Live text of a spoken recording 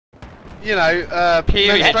you know,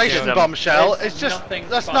 menstruation bombshell. It's just,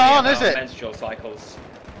 that's not on, is it? Menstrual cycles.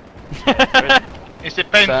 Is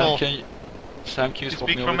it painful? Sam, can you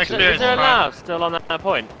speak from experience? Is there a laugh still on that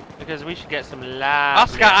point? Because we should get some laugh.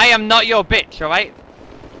 Oscar, I am not your bitch, alright?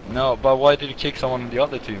 No, but why did you kick someone on the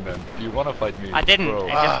other team then? Do you want to fight me? I didn't, bro?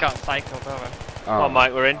 it just got cycled over. Come on,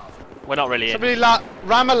 Mike, we're in. We're not really in. Somebody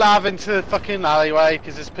ram a lav into the fucking alleyway,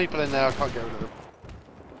 because there's people in there, I can't get rid of them.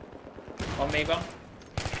 On me, Bong.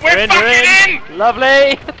 We're fucking in!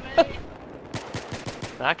 Lovely!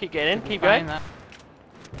 Nah, keep getting in, keep going.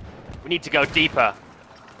 We need to go deeper.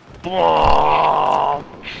 Whoa!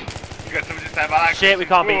 You got something to say about that? Shit, we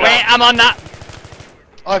can't beat Wait, that. I'm on that!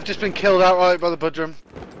 I've just been killed outright by the budrum.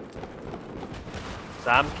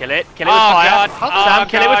 Sam, kill it. Kill it with fire. God. Sam,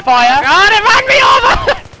 kill it with fire. God, it ran me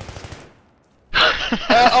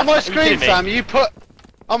over! On my screen, me? Sam, you put...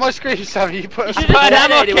 On my screen, Sam, you put a You put an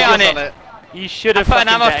ammo detonated kit on with it. You should have I put an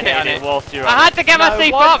fucking ammo kit detonated on it it. whilst you're on I had to get my No,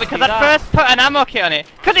 C4 why because did you do I that? first put an ammo kit on it.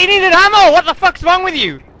 Because he needed ammo! What the fuck's wrong with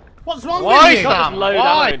you? What's wrong Why, with you? Don't just Sam? load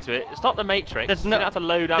Why? ammo into it. It's not the Matrix. There's You no- don't have to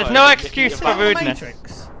load ammo. there's no into it. excuse It's for not the rudeness.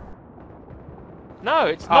 Matrix. No,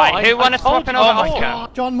 it's not. Alright, who wanna swap in over Oh my Oscar?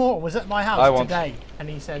 god. John Morton was at my I house want- today, and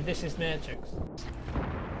he said, "This is Matrix."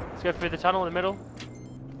 Let's go through the tunnel in the middle.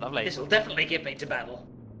 Lovely. This will definitely get me to battle.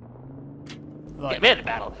 Right. Get me into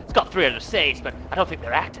battle. It's got 300 saves, but I don't think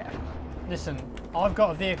they're active. Listen, I've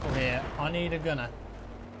got a vehicle here. I need a gunner.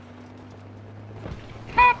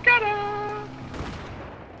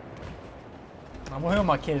 Now, who am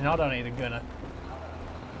I kidding? I don't need a gunner.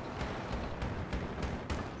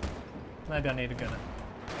 Maybe I need a gunner.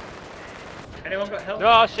 Anyone got help?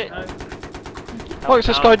 Oh shit. No. What is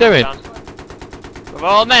this guy doing? We're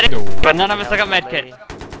all medics, but none of us have got medkits.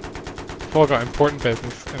 We've all got important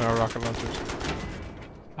business in our rocket launchers.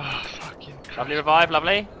 Oh, fucking. Lovely revive,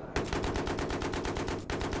 lovely.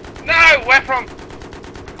 No! Where from?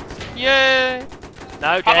 Yay!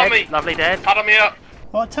 No, Pad on dead. me. Lovely dead. Paddle me up.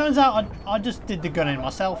 Well, it turns out I just did the gunning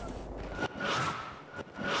myself.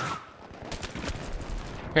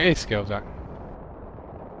 Get his skill, Jack.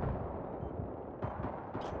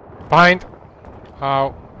 Behind!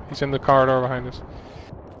 Oh, he's in the corridor behind us.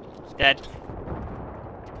 Dead.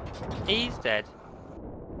 He's dead.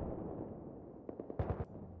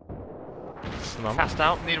 Snum. Passed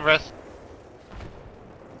out. Need rest.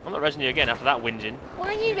 I'm not resing you again after that whinging. Why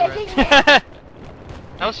are you resing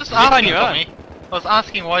I was just You're on asking, your own. Tommy. I was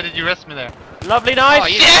asking why did you rest me there? Lovely, nice. Oh,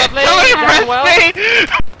 you lovely. Don't You've done well. rest me!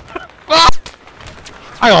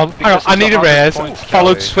 Hang on, Because I it's need a 100 res, points,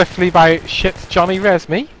 followed Cowy. swiftly by shit Johnny res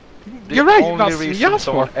me. You're right, The only that's reason yes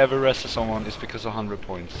someone for. ever rests someone is because of 100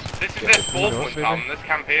 points. This is Yeah, their but spawn who knows, point, really? Tom. This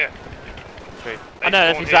camp here. True. They I know,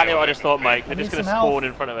 that's spawn exactly here, what I just thought, mate. I They're just need gonna some help. spawn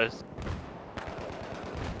in front of us.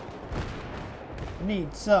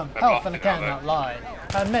 Need some They're health and I busting out cannot lie.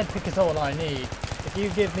 A med pick is all I need. If you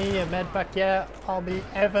give me a med pack, yeah, I'll be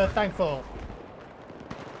ever thankful.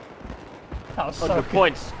 That was so 100 good.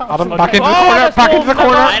 points. That was Adam, so back good. into the Oh, corner, that's back into the all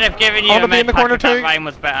corner! I'd have given you I a wanna be in the med pack corner if that too. rhyme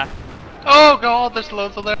was better. Oh god, there's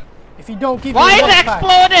loads of there. If you don't give Why me a is med it pack,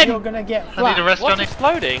 exploding? you're gonna get I need flat. a rest, What's Johnny.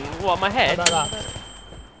 exploding? What, my How head? about that?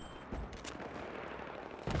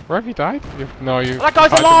 Where have you died? No, you. That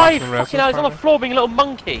guy's died to alive! maximum res, Fucking hell, he's on the apparently. floor being a little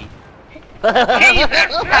monkey.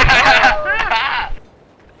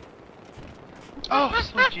 Oh,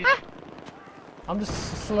 so jeez. I'm just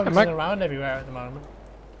slugging Mike. around everywhere at the moment.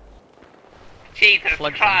 Jesus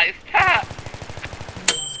Christ, cat!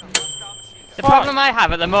 The problem I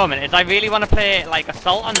have at the moment is I really want to play like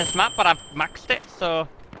Assault on this map, but I've maxed it, so...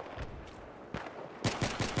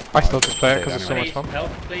 I still just play it because it's so Anyway. much fun.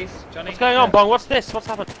 Help, please, Johnny. What's going on, Bong? What's this? What's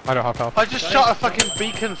happened? I don't have health. I just shot a fucking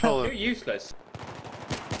beacon for You're them. useless.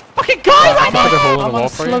 Fucking guy I'm right put a hole in the I'm on wall a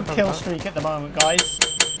for you. slug how's kill that? streak at the moment, guys.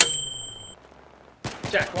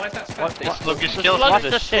 Jack, why is that spastic? Sluggish The Killstreak. slug's the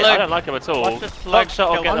just shit. slug. I don't like him at all. What's the Slug shot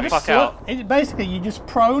or kill- get I'm the just fuck out. basically, you just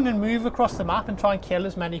prone and move across the map and try and kill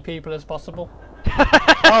as many people as possible.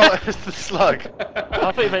 Oh, it's the slug.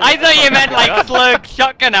 I thought you meant like slug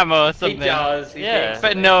shotgun ammo or He something. does. He Yeah. thinks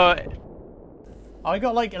But so. no, I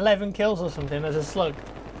got like 11 kills or something as a slug.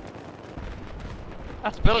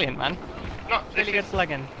 that's brilliant, man. No, this Really good is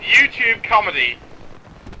slugging. YouTube comedy.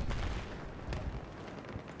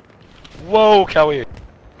 Whoa, Cowy!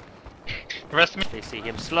 Rest me. They see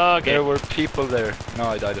him slug There it. were people there. No,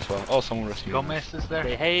 I died as well. Oh, someone rescued me. Gomez is there.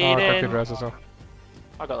 They Oh, hate I got good him. res as well.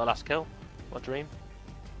 I got the last kill. What dream?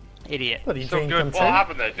 Idiot. Bloody So dream good. come What true.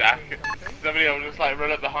 happened there, Jack? Somebody will just like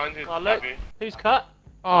run up behind you. Oh look, stab you. who's cut?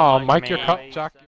 Oh, Like Mike, you're me. cut, Jack.